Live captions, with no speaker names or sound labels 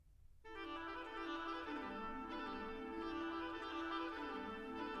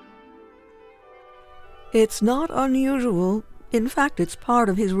It's not unusual. In fact, it's part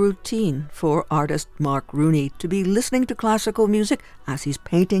of his routine for artist Mark Rooney to be listening to classical music as he's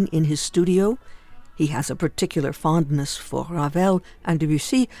painting in his studio. He has a particular fondness for Ravel and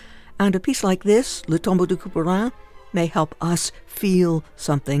Debussy, and a piece like this, Le Tombeau de Couperin, may help us feel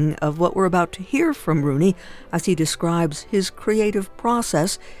something of what we're about to hear from Rooney as he describes his creative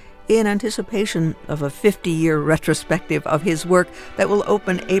process in anticipation of a 50-year retrospective of his work that will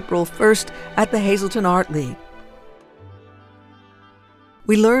open April 1st at the Hazelton Art League.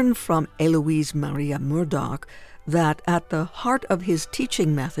 We learn from Eloise Maria Murdoch that at the heart of his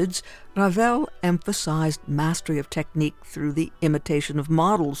teaching methods, Ravel emphasized mastery of technique through the imitation of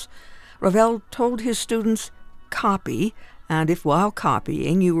models. Ravel told his students, copy, and if while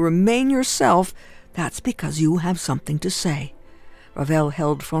copying you remain yourself, that's because you have something to say. Ravel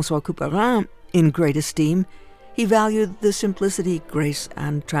held François Couperin in great esteem. He valued the simplicity, grace,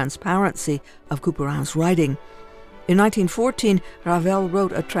 and transparency of Couperin's writing. In 1914, Ravel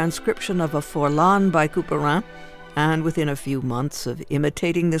wrote a transcription of a Forlan by Couperin, and within a few months of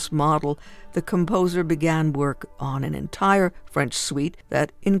imitating this model, the composer began work on an entire French suite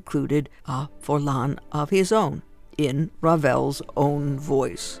that included a Forlan of his own, in Ravel's own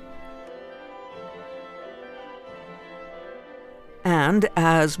voice. And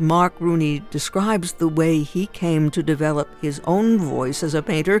as Mark Rooney describes the way he came to develop his own voice as a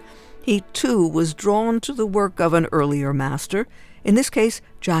painter, he too was drawn to the work of an earlier master, in this case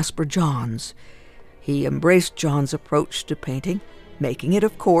Jasper Johns. He embraced Johns' approach to painting, making it,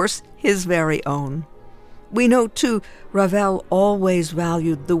 of course, his very own. We know, too, Ravel always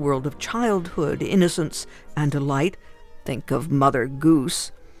valued the world of childhood, innocence, and delight. Think of Mother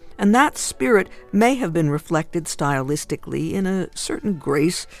Goose. And that spirit may have been reflected stylistically in a certain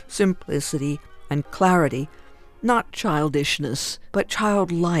grace, simplicity, and clarity, not childishness, but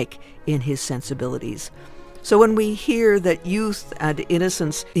childlike in his sensibilities. So when we hear that youth and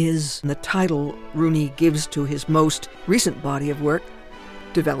innocence is the title Rooney gives to his most recent body of work,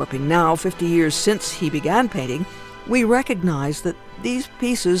 developing now 50 years since he began painting, we recognize that these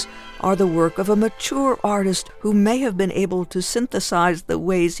pieces are the work of a mature artist who may have been able to synthesize the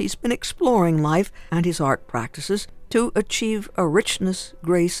ways he's been exploring life and his art practices to achieve a richness,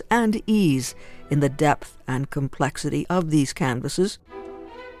 grace, and ease in the depth and complexity of these canvases.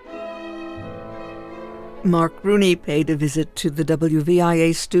 Mark Rooney paid a visit to the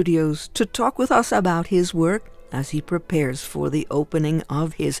WVIA studios to talk with us about his work as he prepares for the opening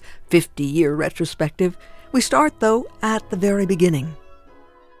of his 50-year retrospective. We start, though, at the very beginning.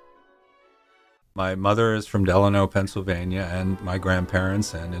 My mother is from Delano, Pennsylvania, and my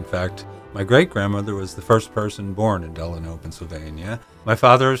grandparents, and in fact, my great-grandmother was the first person born in Delano, Pennsylvania. My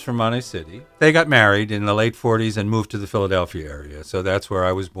father is from Monte City. They got married in the late 40s and moved to the Philadelphia area, so that's where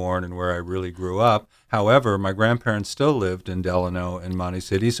I was born and where I really grew up. However, my grandparents still lived in Delano and Monte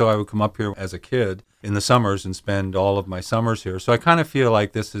City, so I would come up here as a kid in the summers and spend all of my summers here. So I kind of feel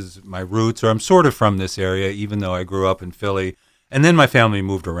like this is my roots, or I'm sort of from this area, even though I grew up in Philly. And then my family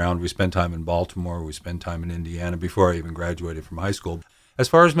moved around. We spent time in Baltimore. We spent time in Indiana before I even graduated from high school. As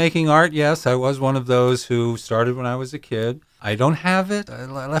far as making art, yes, I was one of those who started when I was a kid. I don't have it. I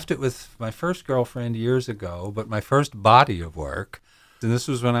left it with my first girlfriend years ago, but my first body of work, and this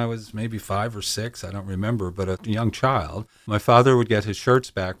was when I was maybe 5 or 6, I don't remember, but a young child. My father would get his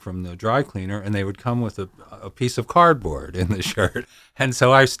shirts back from the dry cleaner, and they would come with a piece of cardboard in the shirt. And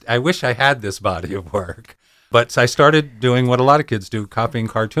so I wish I had this body of work. But I started doing what a lot of kids do, copying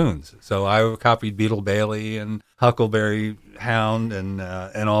cartoons. So I copied Beetle Bailey and Huckleberry Hound and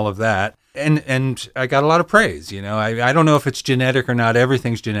all of that. And I got a lot of praise, you know. I don't know if it's genetic or not.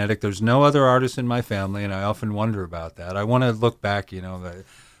 Everything's genetic. There's no other artists in my family, and I often wonder about that. I want to look back, you know.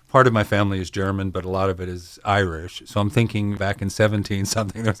 Part of my family is German, but a lot of it is Irish. So I'm thinking back in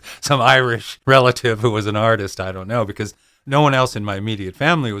 17-something, there's some Irish relative who was an artist. I don't know, because no one else in my immediate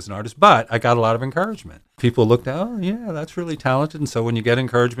family was an artist, but I got a lot of encouragement. People looked at, oh, yeah, that's really talented. And so when you get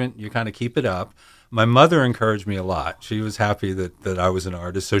encouragement, you kind of keep it up. My mother encouraged me a lot. She was happy that I was an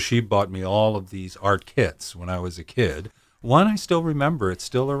artist, so she bought me all of these art kits when I was a kid. One I still remember, it's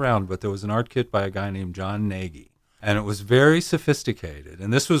still around, but there was an art kit by a guy named John Nagy, and it was very sophisticated.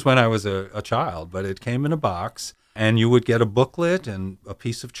 And this was when I was a child, but it came in a box. And you would get a booklet and a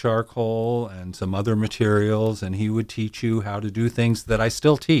piece of charcoal and some other materials, and he would teach you how to do things that I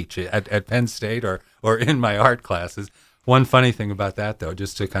still teach at Penn State or in my art classes. One funny thing about that, though,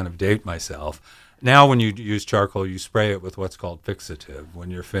 just to kind of date myself, now when you use charcoal, you spray it with what's called fixative when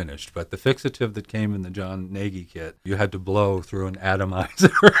you're finished. But the fixative that came in the John Nagy kit, you had to blow through an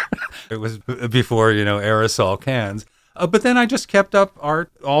atomizer. It was before, aerosol cans. But then I just kept up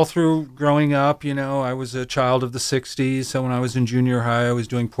art all through growing up. I was a child of the 60s. So when I was in junior high, I was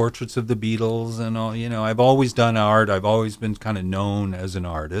doing portraits of the Beatles and all. I've always done art. I've always been kind of known as an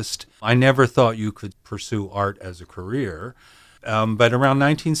artist. I never thought you could pursue art as a career. But around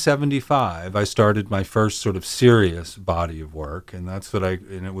 1975, I started my first sort of serious body of work. And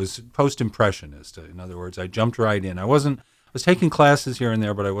and it was post-impressionist. In other words, I jumped right in. I was taking classes here and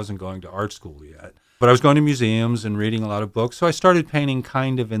there, but I wasn't going to art school yet. But I was going to museums and reading a lot of books, so I started painting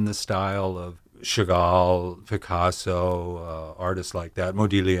kind of in the style of Chagall, Picasso, artists like that,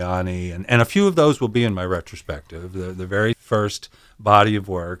 Modigliani, and a few of those will be in my retrospective, the very first body of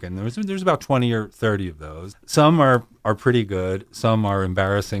work, and there's about 20 or 30 of those. Some are pretty good, some are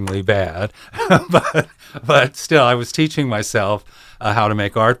embarrassingly bad, but still, I was teaching myself how to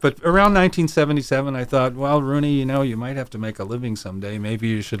make art. But around 1977, I thought, well, Rooney, you might have to make a living someday. Maybe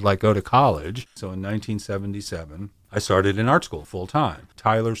you should go to college. So in 1977, I started in art school full-time,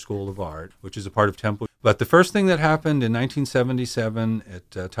 Tyler School of Art, which is a part of Temple. But the first thing that happened in 1977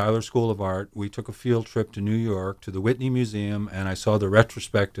 at Tyler School of Art, we took a field trip to New York to the Whitney Museum, and I saw the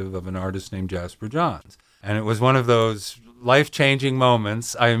retrospective of an artist named Jasper Johns. And it was one of those life-changing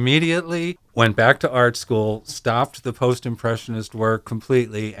moments. I immediately went back to art school, stopped the post-impressionist work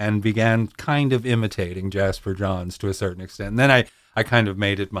completely, and began kind of imitating Jasper Johns to a certain extent. And then I kind of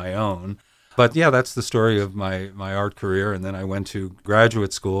made it my own. But yeah, that's the story of my art career. And then I went to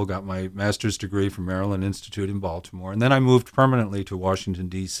graduate school, got my master's degree from Maryland Institute in Baltimore. And then I moved permanently to Washington,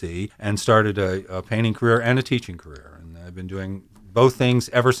 D.C., and started a painting career and a teaching career. And I've been doing both things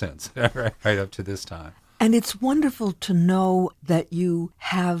ever since, right up to this time. And it's wonderful to know that you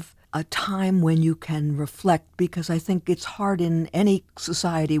have a time when you can reflect, because I think it's hard in any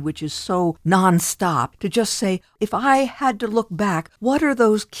society which is so nonstop to just say, if I had to look back, what are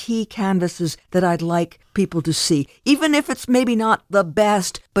those key canvases that I'd like people to see? Even if it's maybe not the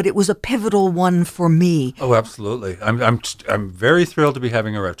best, but it was a pivotal one for me. Oh, absolutely. I'm very thrilled to be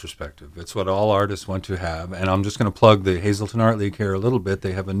having a retrospective. It's what all artists want to have. And I'm just going to plug the Hazleton Art League here a little bit.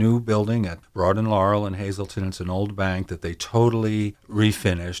 They have a new building at Broad and Laurel in Hazleton. It's an old bank that they totally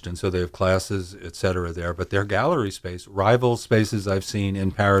refinished. And so they have classes, et cetera, there. But their gallery space rivals spaces I've seen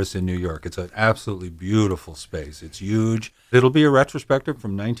in Paris and New York. It's an absolutely beautiful space. It's huge. It'll be a retrospective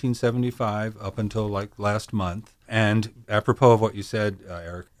from 1975 up until last month. And apropos of what you said,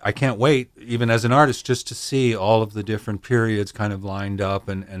 Eric, I can't wait, even as an artist, just to see all of the different periods kind of lined up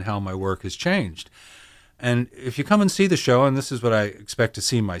and how my work has changed. And if you come and see the show, and this is what I expect to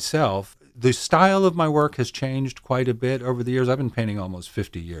see myself, the style of my work has changed quite a bit over the years. I've been painting almost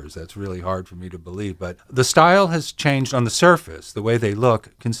 50 years. That's really hard for me to believe. But the style has changed on the surface, the way they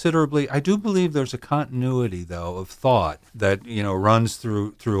look, considerably. I do believe there's a continuity, though, of thought that, runs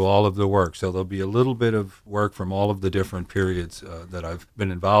through all of the work. So there'll be a little bit of work from all of the different periods that I've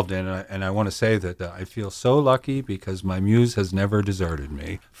been involved in. And I want to say that I feel so lucky because my muse has never deserted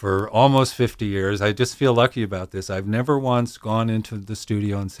me. For almost 50 years, I just feel lucky about this. I've never once gone into the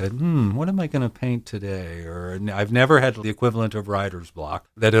studio and said, what am I going to paint today? Or I've never had the equivalent of writer's block,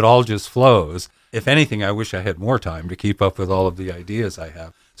 that it all just flows. If anything, I wish I had more time to keep up with all of the ideas I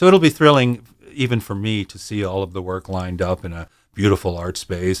have. So it'll be thrilling, even for me, to see all of the work lined up in a beautiful art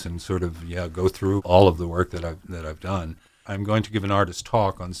space and sort of, go through all of the work that I've done. I'm going to give an artist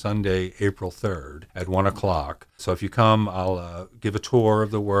talk on Sunday, April 3rd at 1 o'clock. So if you come, I'll give a tour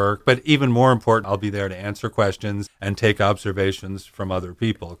of the work. But even more important, I'll be there to answer questions and take observations from other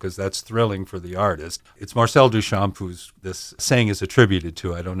people, because that's thrilling for the artist. It's Marcel Duchamp who this saying is attributed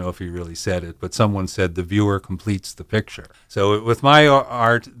to. I don't know if he really said it, but someone said the viewer completes the picture. So with my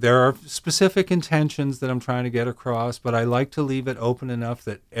art, there are specific intentions that I'm trying to get across, but I like to leave it open enough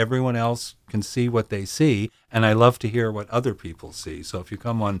that everyone else can see what they see, and I love to hear what other people see. So if you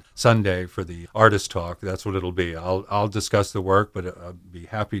come on Sunday for the artist talk, that's what it'll be. I'll discuss the work, but I'll be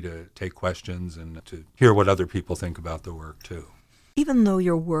happy to take questions and to hear what other people think about the work too. Even though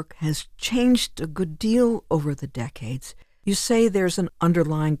your work has changed a good deal over the decades, you say there's an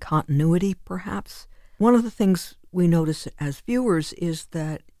underlying continuity, perhaps. One of the things we notice as viewers is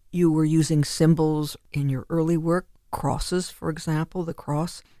that you were using symbols in your early work, crosses, for example, the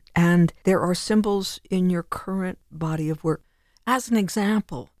cross, and there are symbols in your current body of work. As an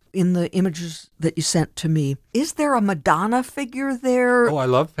example, in the images that you sent to me, is there a Madonna figure there? Oh, I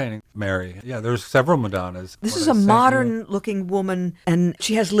love painting Mary. Yeah, there's several Madonnas. This is a modern-looking woman, and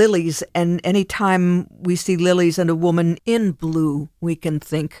she has lilies, and anytime we see lilies and a woman in blue, we can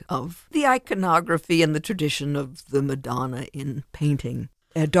think of the iconography and the tradition of the Madonna in painting.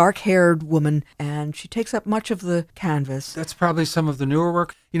 A dark-haired woman, and she takes up much of the canvas. That's probably some of the newer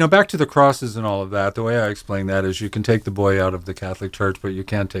work. Back to the crosses and all of that, the way I explain that is you can take the boy out of the Catholic Church, but you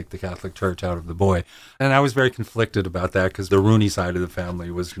can't take the Catholic Church out of the boy. And I was very conflicted about that because the Rooney side of the family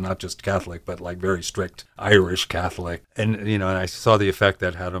was not just Catholic, but like very strict Irish Catholic. And I saw the effect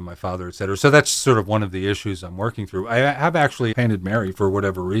that had on my father, et cetera. So that's sort of one of the issues I'm working through. I have actually painted Mary for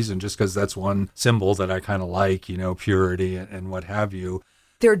whatever reason, just because that's one symbol that I kind of like, purity and what have you.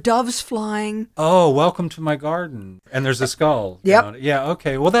 There are doves flying. Oh, welcome to my garden. And there's a skull. Yep. Yeah,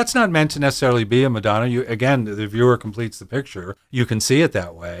 okay. Well, that's not meant to necessarily be a Madonna. Again, the viewer completes the picture. You can see it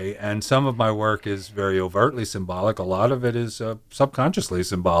that way. And some of my work is very overtly symbolic. A lot of it is subconsciously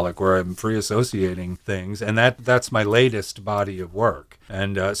symbolic, where I'm free associating things. And that's my latest body of work.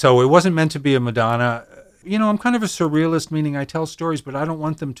 And so it wasn't meant to be a Madonna. I'm kind of a surrealist, meaning I tell stories, but I don't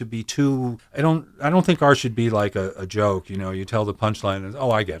want them to be too. I don't think art should be like a joke. You tell the punchline and, oh,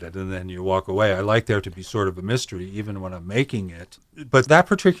 I get it, and then you walk away. I like there to be sort of a mystery, even when I'm making it. But that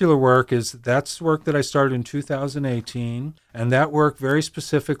particular work that's work that I started in 2018, and that work very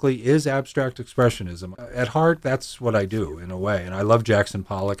specifically is abstract expressionism. At heart, that's what I do in a way, and I love Jackson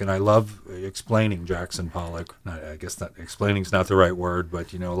Pollock, and I love explaining Jackson Pollock. I guess that explaining is not the right word,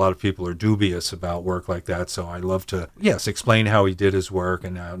 but a lot of people are dubious about work like that, so I love to, explain how he did his work,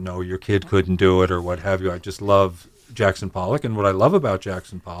 and no, your kid couldn't do it or what have you. I just love Jackson Pollock, and what I love about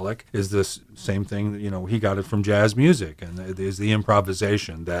Jackson Pollock is this same thing, he got it from jazz music, and it is the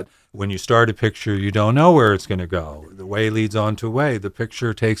improvisation that when you start a picture, you don't know where it's going to go. The way leads on to way. The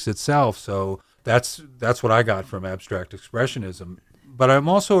picture takes itself. So that's what I got from abstract expressionism. But I'm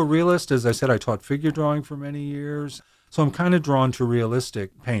also a realist. As I said, I taught figure drawing for many years, so I'm kind of drawn to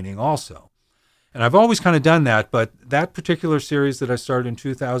realistic painting also. And I've always kind of done that, but that particular series that I started in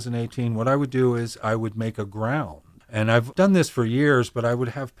 2018, what I would do is I would make a ground. And I've done this for years, but I would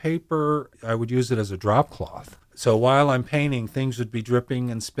have paper, I would use it as a drop cloth. So while I'm painting, things would be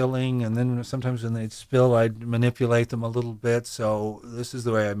dripping and spilling, and then sometimes when they'd spill, I'd manipulate them a little bit. So this is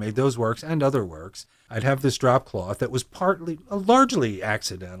the way I made those works and other works. I'd have this drop cloth that was largely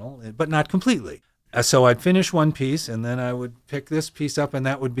accidental, but not completely. So I'd finish one piece, and then I would pick this piece up, and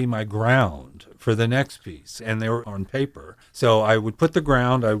that would be my ground for the next piece. And they were on paper. So I would put the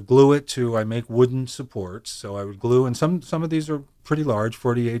ground, I would glue it I make wooden supports. So I would glue, and some of these are pretty large,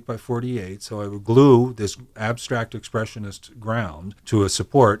 48 by 48. So I would glue this abstract expressionist ground to a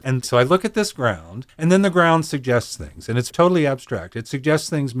support. And so I look at this ground, and then the ground suggests things. And it's totally abstract. It suggests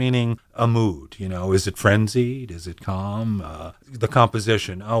things meaning a mood. Is it frenzied? Is it calm? The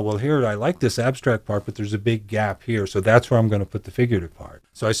composition. Oh, well, here I like this abstract part, but there's a big gap here. So that's where I'm going to put the figurative part.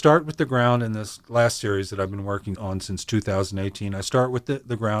 So I start with the ground in this last series that I've been working on since 2018. I start with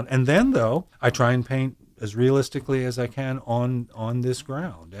the ground. And then, though, I try and paint as realistically as I can on this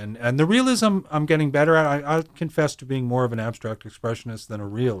ground. And the realism I'm getting better at. I confess to being more of an abstract expressionist than a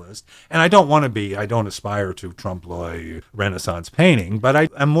realist. And I don't aspire to trompe-l'oeil Renaissance painting,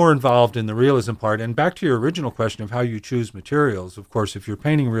 but I'm more involved in the realism part. And back to your original question of how you choose materials, of course, if you're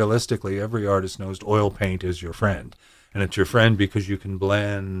painting realistically, every artist knows oil paint is your friend. And it's your friend because you can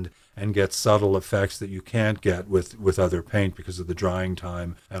blend and get subtle effects that you can't get with other paint because of the drying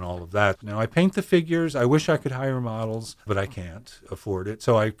time and all of that. Now, I paint the figures. I wish I could hire models, but I can't afford it.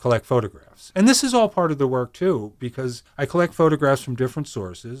 So I collect photographs. And this is all part of the work, too, because I collect photographs from different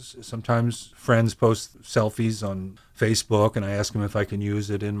sources. Sometimes friends post selfies on Facebook, and I ask them if I can use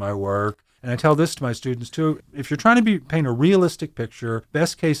it in my work. And I tell this to my students, too. If you're trying to paint a realistic picture,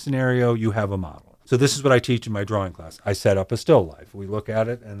 best case scenario, you have a model. So this is what I teach in my drawing class. I set up a still life. We look at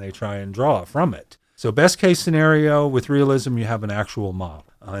it, and they try and draw from it. So best case scenario, with realism, you have an actual model.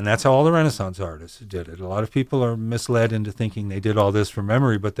 And that's how all the Renaissance artists did it. A lot of people are misled into thinking they did all this from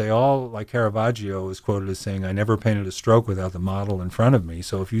memory, but they all, like Caravaggio is quoted as saying, I never painted a stroke without the model in front of me.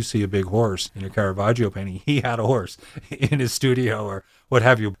 So if you see a big horse in a Caravaggio painting, he had a horse in his studio or what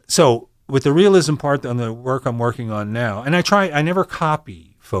have you. So with the realism part on the work I'm working on now, and I never copy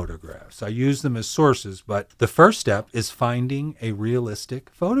photographs. I use them as sources, but the first step is finding a realistic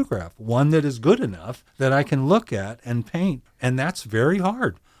photograph, one that is good enough that I can look at and paint, and that's very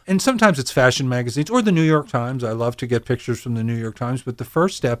hard. And sometimes it's fashion magazines or the New York Times. I love to get pictures from the New York Times, but the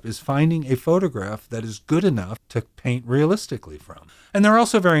first step is finding a photograph that is good enough to paint realistically from. And they're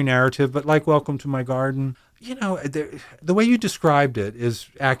also very narrative, but like Welcome to My Garden, the way you described it is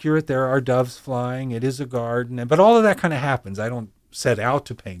accurate. There are doves flying. It is a garden, but all of that kind of happens. I don't set out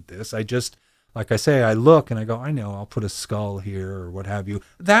to paint this. I just, like I say, I look and I go, I know, I'll put a skull here or what have you.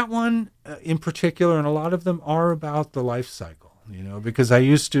 That one in particular, and a lot of them are about the life cycle, because I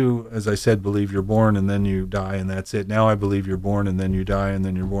used to, as I said, believe you're born and then you die and that's it. Now I believe you're born and then you die and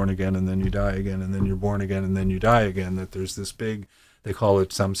then you're born again and then you die again and then you're born again and then you die again, that there's this big They call it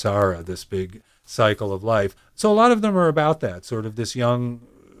samsara, this big cycle of life. So a lot of them are about that, sort of this young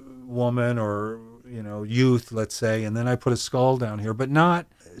woman or, youth, let's say, and then I put a skull down here, but not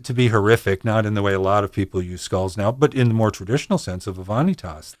to be horrific, not in the way a lot of people use skulls now, but in the more traditional sense of a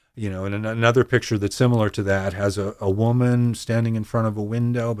vanitas. And another picture that's similar to that has a woman standing in front of a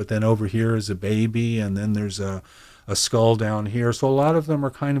window, but then over here is a baby, and then there's a skull down here. So a lot of them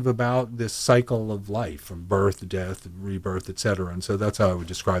are kind of about this cycle of life, from birth, death, rebirth, etc. And so that's how I would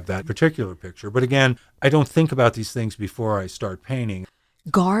describe that particular picture. But again, I don't think about these things before I start painting.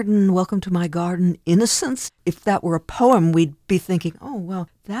 Garden, Welcome to My Garden, Innocence. If that were a poem, we'd be thinking, oh, well,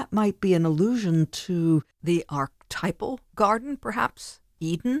 that might be an allusion to the archetypal garden, perhaps,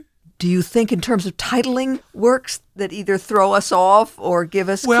 Eden. Do you think in terms of titling works that either throw us off or give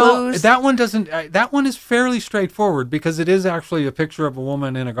us clues? That one doesn't. That one is fairly straightforward because it is actually a picture of a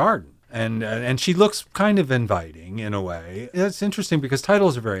woman in a garden. And she looks kind of inviting in a way. It's interesting because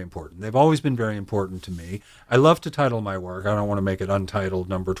titles are very important. They've always been very important to me. I love to title my work. I don't want to make it Untitled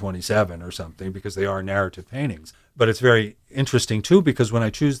Number 27 or something because they are narrative paintings. But it's very interesting too because when I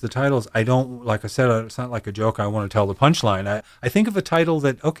choose the titles, I don't, like I said, it's not like a joke. I want to tell the punchline. I think of a title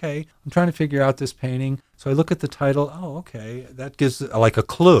that, okay, I'm trying to figure out this painting. So I look at the title. Oh, okay, that gives like a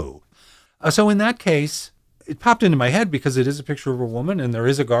clue. So in that case, it popped into my head because it is a picture of a woman and there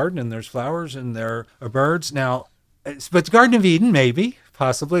is a garden and there's flowers and there are birds. Now, but it's Garden of Eden, maybe,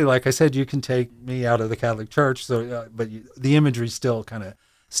 possibly. Like I said, you can take me out of the Catholic Church, the imagery still kind of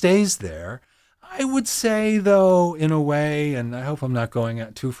stays there. I would say, though, in a way, and I hope I'm not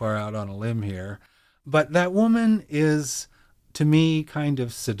going too far out on a limb here, but that woman is, to me, kind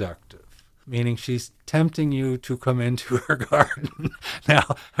of seductive. Meaning she's tempting you to come into her garden.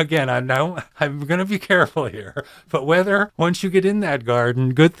 Now, again, I'm going to be careful here, but whether once you get in that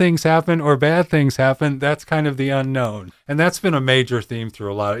garden, good things happen or bad things happen, that's kind of the unknown. And that's been a major theme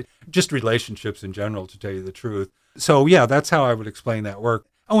through a lot of just relationships in general, to tell you the truth. So, yeah, that's how I would explain that work.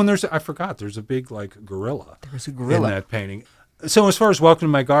 Oh, and there's a big, gorilla. There's a gorilla in that painting. So as far as Welcome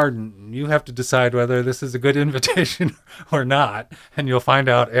to My Garden, you have to decide whether this is a good invitation or not, and you'll find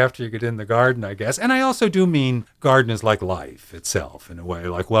out after you get in the garden, I guess. And I also do mean garden is like life itself, in a way,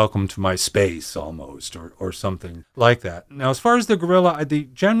 like welcome to my space almost, or something like that. Now, as far as the gorilla, the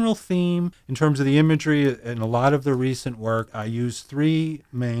general theme in terms of the imagery in a lot of the recent work, I use three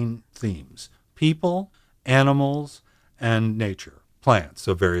main themes: people, animals, and nature. Plants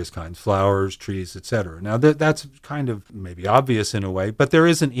of various kinds, flowers, trees, etc. Now, that's kind of maybe obvious in a way, but there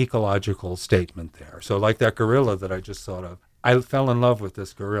is an ecological statement there. So like that gorilla that I just thought of, I fell in love with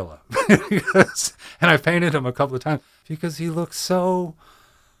this gorilla. And I painted him a couple of times because he looks so,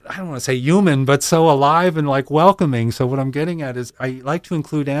 I don't want to say human, but so alive and welcoming. So what I'm getting at is I like to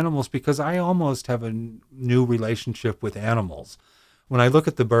include animals because I almost have a new relationship with animals. When I look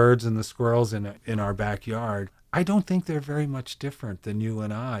at the birds and the squirrels in our backyard, I don't think they're very much different than you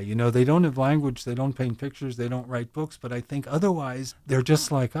and I. They don't have language, they don't paint pictures, they don't write books, but I think otherwise they're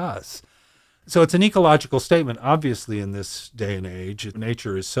just like us. So it's an ecological statement, obviously, in this day and age.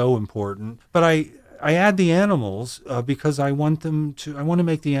 Nature is so important. But I add the animals because I want to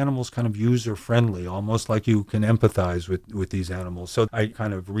make the animals kind of user-friendly, almost like you can empathize with these animals. So I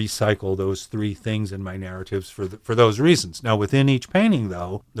kind of recycle those three things in my narratives for those reasons. Now, within each painting,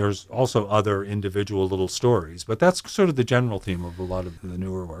 though, there's also other individual little stories. But that's sort of the general theme of a lot of the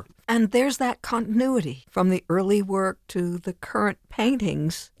newer work. And there's that continuity from the early work to the current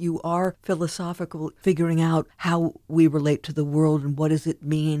paintings. You are philosophical, figuring out how we relate to the world and what does it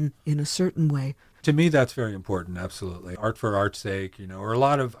mean in a certain way. To me, that's very important, absolutely. Art for art's sake, or a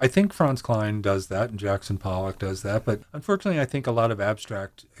lot of, I think Franz Klein does that and Jackson Pollock does that, but unfortunately I think a lot of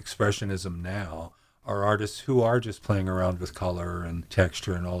abstract expressionism now are artists who are just playing around with color and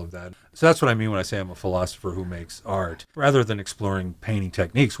texture and all of that. So that's what I mean when I say I'm a philosopher who makes art, rather than exploring painting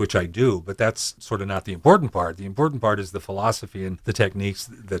techniques, which I do, but that's sort of not the important part. The important part is the philosophy and the techniques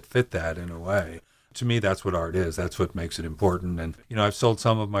that fit that in a way. To me, that's what art is. That's what makes it important. And, I've sold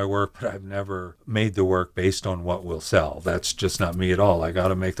some of my work, but I've never made the work based on what will sell. That's just not me at all. I got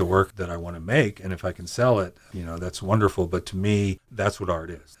to make the work that I want to make. And if I can sell it, that's wonderful. But to me, that's what art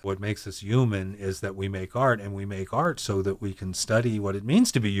is. What makes us human is that we make art, and we make art so that we can study what it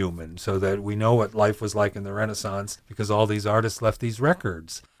means to be human, so that we know what life was like in the Renaissance, because all these artists left these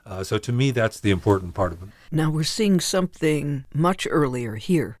records. So to me, that's the important part of it. Now we're seeing something much earlier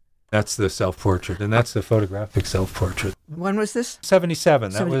here. That's the self-portrait, and that's the photographic self-portrait. When was this?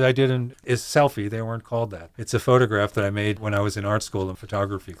 77. That was I did is selfie. They weren't called that. It's a photograph that I made when I was in art school and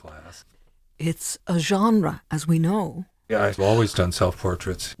photography class. It's a genre, as we know. Yeah, I've always done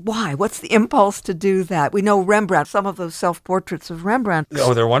self-portraits. Why? What's the impulse to do that? We know Rembrandt, some of those self-portraits of Rembrandt.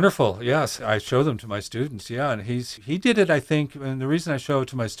 Oh, they're wonderful. Yes, I show them to my students. Yeah, and he did it, I think, and the reason I show it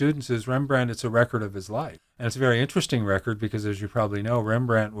to my students is Rembrandt, it's a record of his life. And it's a very interesting record because, as you probably know,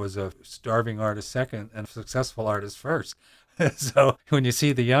 Rembrandt was a starving artist second and a successful artist first. So when you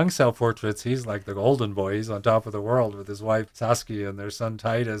see the young self-portraits, he's like the golden boy. He's on top of the world with his wife Saskia and their son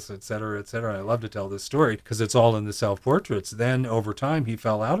Titus, et cetera, et cetera. I love to tell this story because it's all in the self-portraits. Then over time, he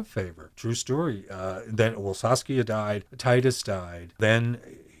fell out of favor. True story. Saskia died, Titus died. Then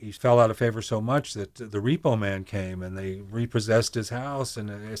he fell out of favor so much that the repo man came and they repossessed his house.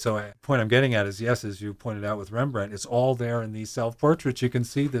 And so the point I'm getting at is, yes, as you pointed out with Rembrandt, it's all there in these self-portraits. You can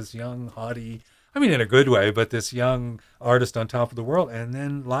see this young, haughty, I mean, in a good way, but this young artist on top of the world. And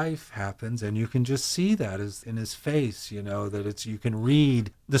then life happens, and you can just see that as in his face, that you can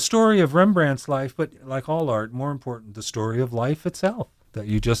read the story of Rembrandt's life, but like all art, more important, the story of life itself, that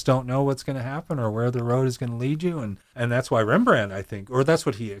you just don't know what's going to happen or where the road is going to lead you. And that's why Rembrandt, I think, or that's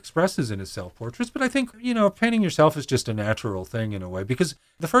what he expresses in his self-portraits. But I think, painting yourself is just a natural thing in a way, because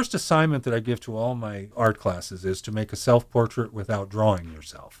the first assignment that I give to all my art classes is to make a self-portrait without drawing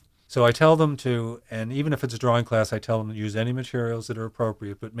yourself. So I tell them to, and even if it's a drawing class, I tell them to use any materials that are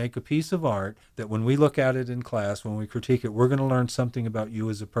appropriate, but make a piece of art that when we look at it in class, when we critique it, we're going to learn something about you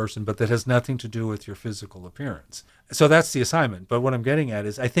as a person, but that has nothing to do with your physical appearance. So that's the assignment. But what I'm getting at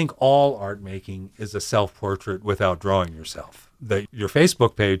is I think all art making is a self-portrait without drawing yourself. Your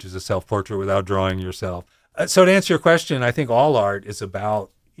Facebook page is a self-portrait without drawing yourself. So to answer your question, I think all art is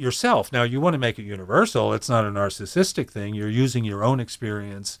about yourself. Now, you want to make it universal. It's not a narcissistic thing. You're using your own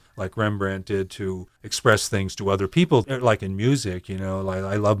experience, like Rembrandt did, to express things to other people. Like in music, like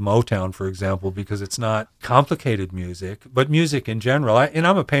I love Motown, for example, because it's not complicated music, but music in general. And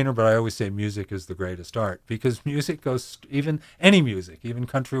I'm a painter, but I always say music is the greatest art, because music goes, even any music, even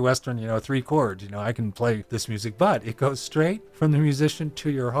country western, 3 chords, I can play this music, but it goes straight from the musician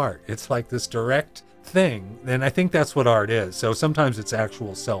to your heart. It's like this direct thing, and I think that's what art is. So sometimes it's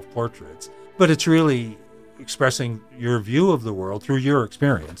actual self-portraits, but it's really expressing your view of the world through your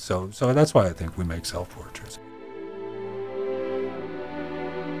experience. So that's why I think we make self-portraits.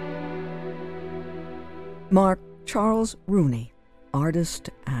 Mark Charles Rooney, artist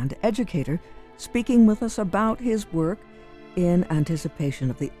and educator, speaking with us about his work in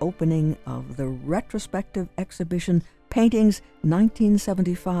anticipation of the opening of the retrospective exhibition Paintings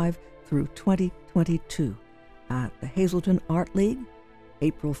 1975 through 2022 at the Hazleton Art League,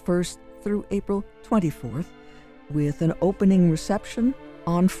 April 1st through April 24th, with an opening reception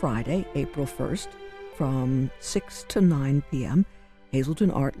on Friday, April 1st, from 6 to 9 p.m.,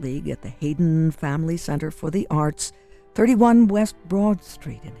 Hazleton Art League at the Hayden Family Center for the Arts, 31 West Broad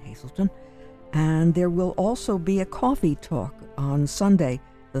Street in Hazleton. And there will also be a coffee talk on Sunday,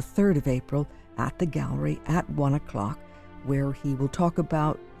 the 3rd of April, at the gallery at 1 o'clock, where he will talk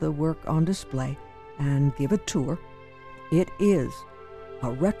about the work on display and give a tour. It is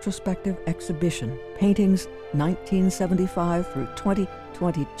a retrospective exhibition, Paintings 1975 through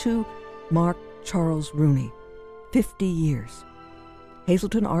 2022, Mark Charles Rooney, 50 years.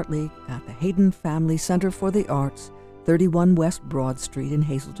 Hazleton Art League at the Hayden Family Center for the Arts, 31 West Broad Street in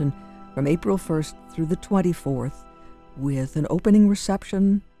Hazleton, from April 1st through the 24th, with an opening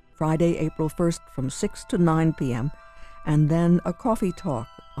reception Friday, April 1st from 6 to 9 p.m., and then a coffee talk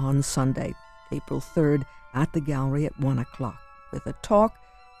on Sunday, April 3rd, at the gallery at 1 o'clock, with a talk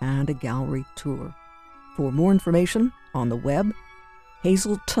and a gallery tour. For more information on the web,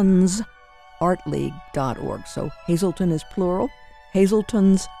 hazletonsartleague.org. So Hazleton is plural,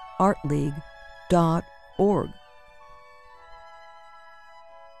 hazletonsartleague.org.